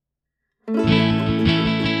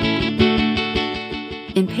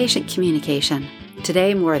In patient communication,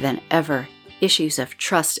 today more than ever, issues of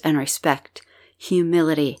trust and respect,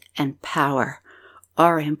 humility and power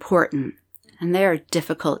are important, and they are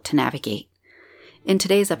difficult to navigate. In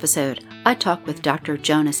today's episode, I talk with Dr.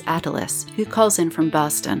 Jonas Attalas, who calls in from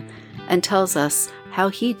Boston and tells us how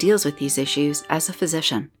he deals with these issues as a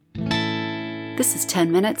physician. This is 10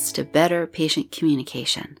 Minutes to Better Patient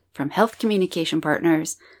Communication from Health Communication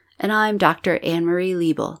Partners, and I'm Dr. Anne-Marie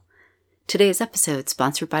Liebel. Today's episode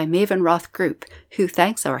sponsored by Maven Roth Group, who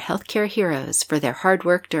thanks our healthcare heroes for their hard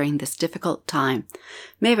work during this difficult time.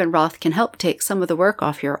 Maven Roth can help take some of the work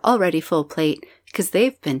off your already full plate because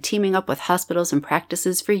they've been teaming up with hospitals and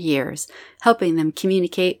practices for years, helping them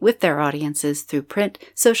communicate with their audiences through print,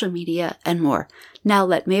 social media, and more. Now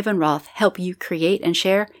let Maven Roth help you create and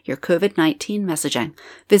share your COVID-19 messaging.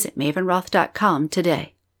 Visit mavenroth.com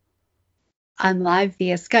today. I'm live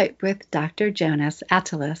via Skype with Dr. Jonas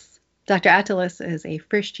Attalas. Dr. Attalas is a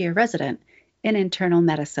first-year resident in internal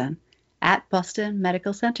medicine at Boston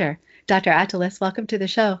Medical Center. Dr. Attalas, welcome to the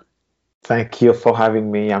show. Thank you for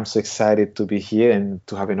having me. I'm so excited to be here and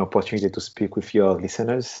to have an opportunity to speak with your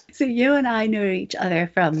listeners. So you and I know each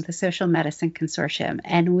other from the Social Medicine Consortium,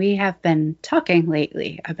 and we have been talking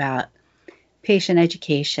lately about patient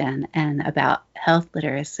education and about health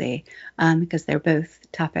literacy because they're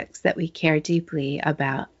both topics that we care deeply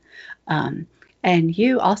about. And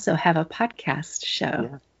you also have a podcast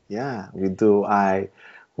show. Yeah, we do.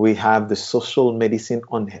 We have the Social Medicine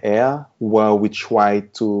on Air, where we try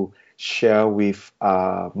to share with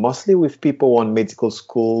mostly with people on medical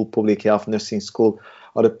school, public health, nursing school,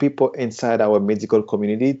 or the people inside our medical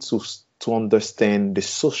community to understand the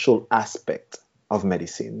social aspect of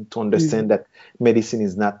medicine, to understand that medicine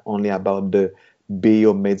is not only about the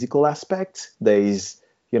biomedical aspect. There is,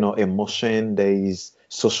 emotion, there is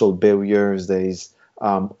social barriers, there is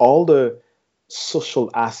all the social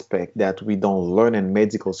aspect that we don't learn in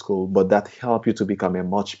medical school, but that help you to become a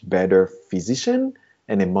much better physician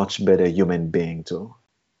and a much better human being too.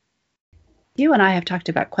 You and I have talked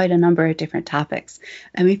about quite a number of different topics,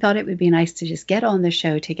 and we thought it would be nice to just get on the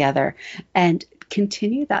show together and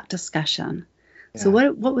continue that discussion. Yeah.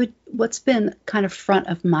 So what's been kind of front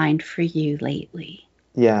of mind for you lately?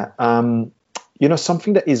 Yeah.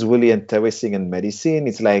 Something that is really interesting in medicine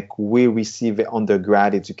is like we receive an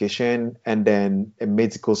undergrad education and then a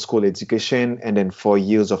medical school education and then 4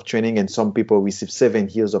 years of training, and some people receive 7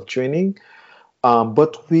 years of training.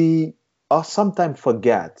 But we sometimes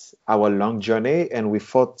forget our long journey, and we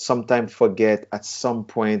sometimes forget at some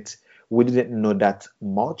point we didn't know that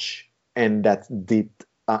much and that deep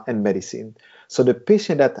in medicine. So the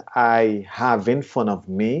patient that I have in front of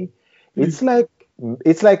me, it's like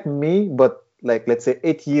me, but like let's say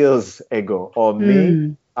 8 years ago, or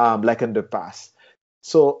me like in the past.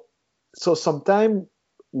 So sometimes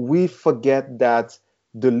we forget that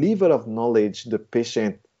the level of knowledge the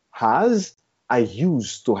patient has, I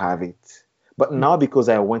used to have it. But now because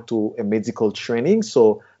I went to a medical training,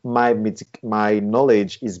 so my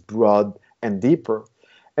knowledge is broad and deeper.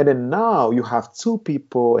 And then now you have two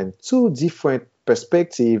people and two different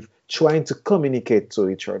perspectives trying to communicate to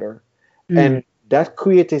each other. And that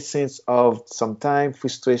creates a sense of sometimes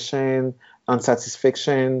frustration,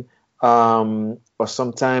 unsatisfaction, or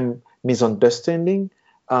sometimes misunderstanding,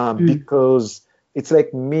 because it's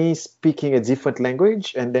like me speaking a different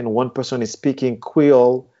language, and then one person is speaking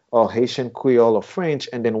Creole or Haitian Creole or French,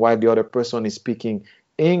 and then while the other person is speaking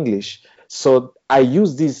English. So I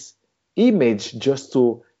use this image just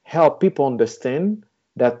to help people understand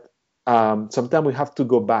that sometimes we have to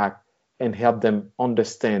go back and help them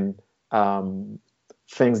understand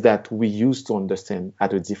things that we used to understand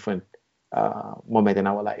at a different moment in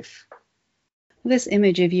our life. This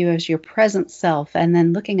image of you as your present self, and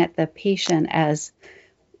then looking at the patient as,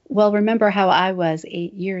 well, remember how I was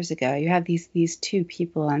 8 years ago. You have these two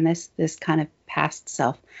people and this kind of past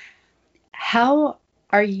self. How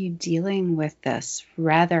are you dealing with this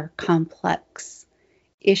rather complex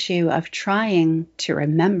issue of trying to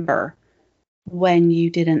remember when you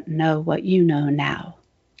didn't know what you know now?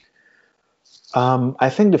 I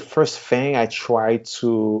think the first thing I try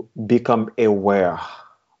to become aware,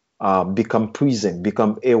 become present,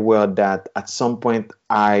 become aware that at some point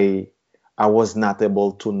I was not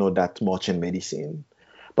able to know that much in medicine.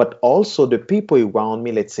 But also the people around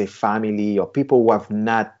me, let's say family or people who have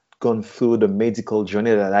not gone through the medical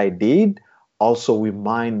journey that I did, also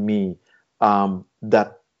remind me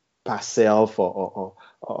that past self or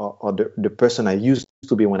the person I used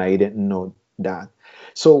to be when I didn't know that.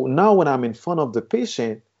 So now when I'm in front of the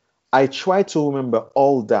patient, I try to remember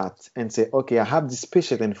all that and say, okay, I have this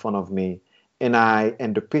patient in front of me, and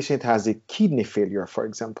the patient has a kidney failure, for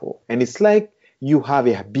example. And it's like you have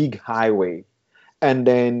a big highway, and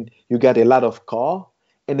then you get a lot of car,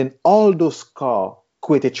 and then all those car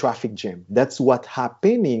create a traffic jam. That's what's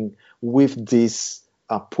happening with this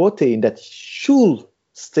protein that should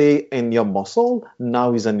stay in your muscle,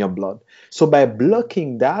 now is in your blood. So by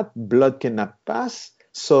blocking that, blood cannot pass.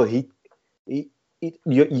 So it,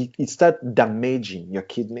 it start damaging your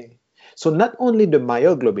kidney. So not only the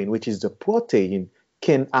myoglobin, which is the protein,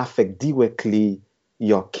 can affect directly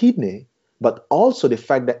your kidney, but also the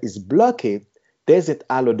fact that it's blocked doesn't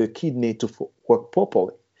allow the kidney to work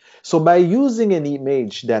properly. So by using an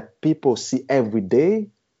image that people see every day,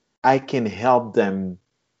 I can help them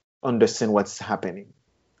understand what's happening.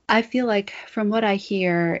 I feel like from what I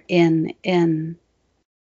hear in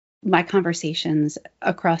my conversations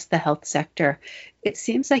across the health sector, it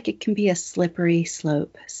seems like it can be a slippery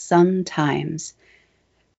slope sometimes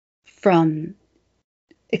from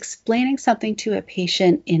explaining something to a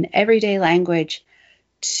patient in everyday language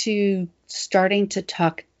to starting to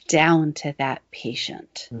talk down to that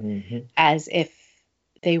patient as if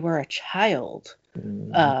they were a child,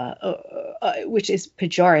 which is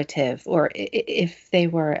pejorative, or if they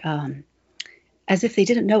were as if they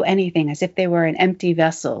didn't know anything, as if they were an empty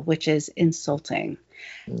vessel, which is insulting.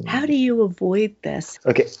 How do you avoid this?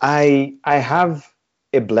 Okay, I have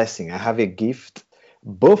a blessing. I have a gift.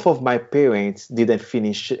 Both of my parents didn't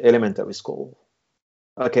finish elementary school.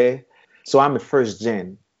 Okay, so I'm a first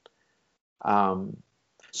gen.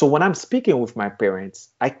 So when I'm speaking with my parents,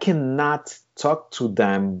 I cannot talk to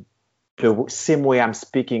them the same way I'm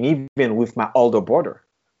speaking, even with my older brother,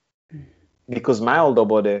 because my older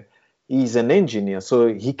brother is an engineer,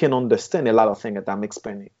 so he can understand a lot of things that I'm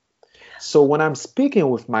explaining. So when I'm speaking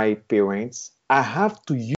with my parents, I have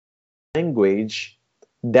to use language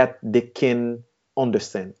that they can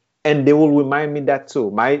understand, and they will remind me that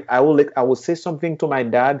too. I will say something to my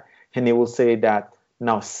dad, and he will say that,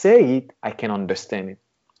 now say it, I can understand it.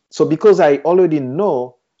 So because I already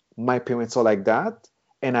know my parents are like that,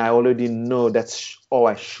 and I already know that's how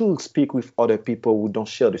I should speak with other people who don't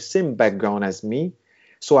share the same background as me.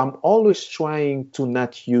 So I'm always trying to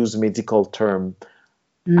not use medical term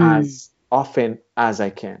as often as I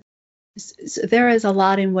can. So there is a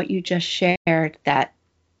lot in what you just shared that,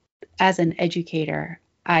 as an educator,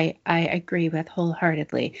 I agree with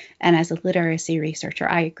wholeheartedly. And as a literacy researcher,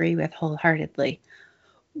 I agree with wholeheartedly.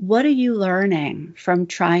 What are you learning from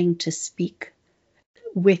trying to speak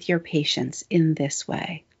with your patients in this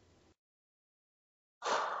way?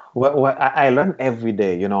 Well, I learn every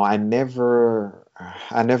day. I never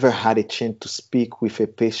had a chance to speak with a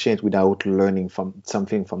patient without learning from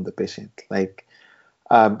something from the patient. Like,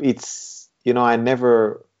 it's, I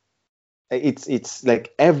never, it's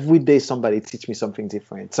like every day somebody teach me something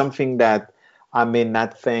different, something that I may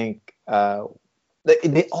not think.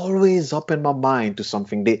 They always open my mind to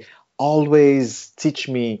something. Always teach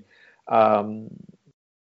me. Um,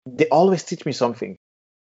 they always teach me something.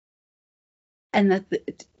 And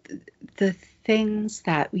the things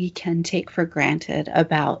that we can take for granted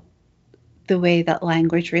about the way that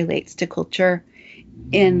language relates to culture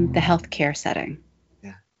in the healthcare setting.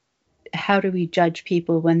 Yeah. How do we judge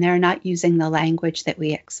people when they're not using the language that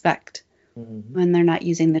we expect, when they're not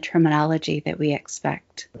using the terminology that we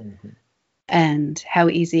expect? And how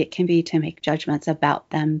easy it can be to make judgments about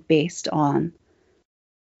them based on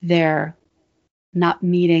their not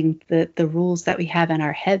meeting the rules that we have in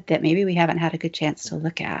our head that maybe we haven't had a good chance to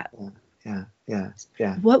look at.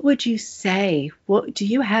 Yeah. What would you say? What do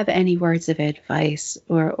you have any words of advice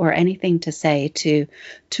or anything to say to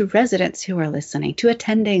residents who are listening, to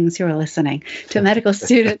attendings who are listening, to medical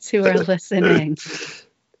students who are listening?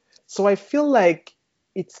 So I feel like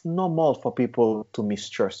it's normal for people to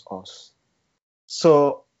mistrust us.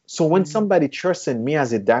 So when somebody trusts in me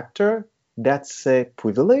as a doctor, that's a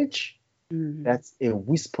privilege, that's a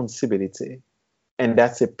responsibility, and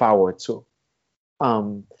that's a power too.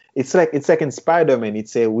 It's like in Spider-Man.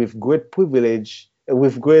 It's a with great privilege,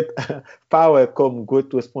 with great power come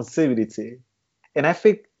great responsibility. And I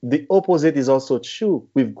think the opposite is also true.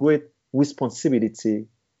 With great responsibility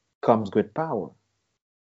comes great power.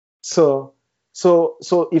 So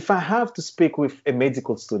if I have to speak with a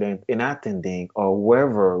medical student, an attending, or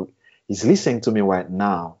whoever is listening to me right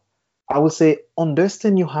now, I would say,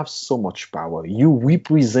 understand you have so much power. You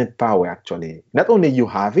represent power, actually. Not only you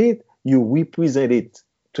have it, you represent it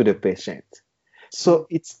to the patient. So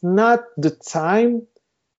it's not the time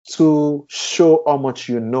to show how much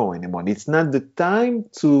you know anymore. It's not the time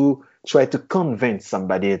to try to convince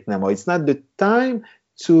somebody anymore. It's not the time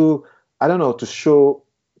to, I don't know, to show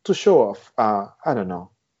off. I don't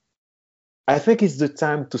know. I think it's the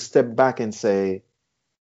time to step back and say,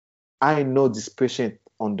 I know this patient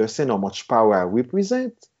understand how much power I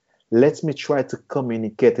represent. Let me try to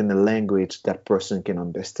communicate in a language that person can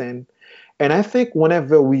understand. And I think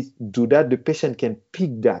whenever we do that, the patient can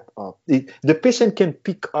pick that up. The patient can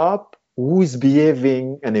pick up who is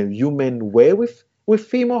behaving in a human way with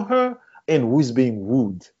him or her and who is being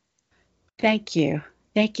rude. Thank you.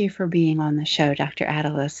 Thank you for being on the show, Dr.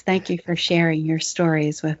 Adelus. Thank you for sharing your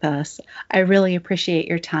stories with us. I really appreciate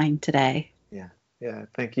your time today. Yeah.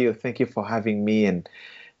 Thank you. Thank you for having me, and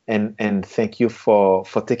thank you for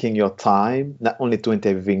taking your time, not only to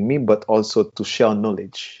interviewing me, but also to share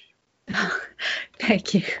knowledge.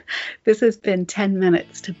 Thank you. This has been 10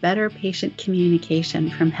 Minutes to Better Patient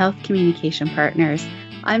Communication from Health Communication Partners.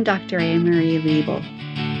 I'm Dr. Anne-Marie Liebel.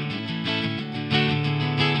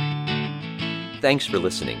 Thanks for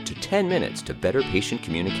listening to 10 Minutes to Better Patient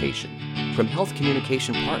Communication from Health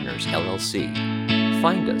Communication Partners, LLC.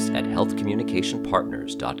 Find us at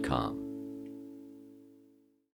healthcommunicationpartners.com.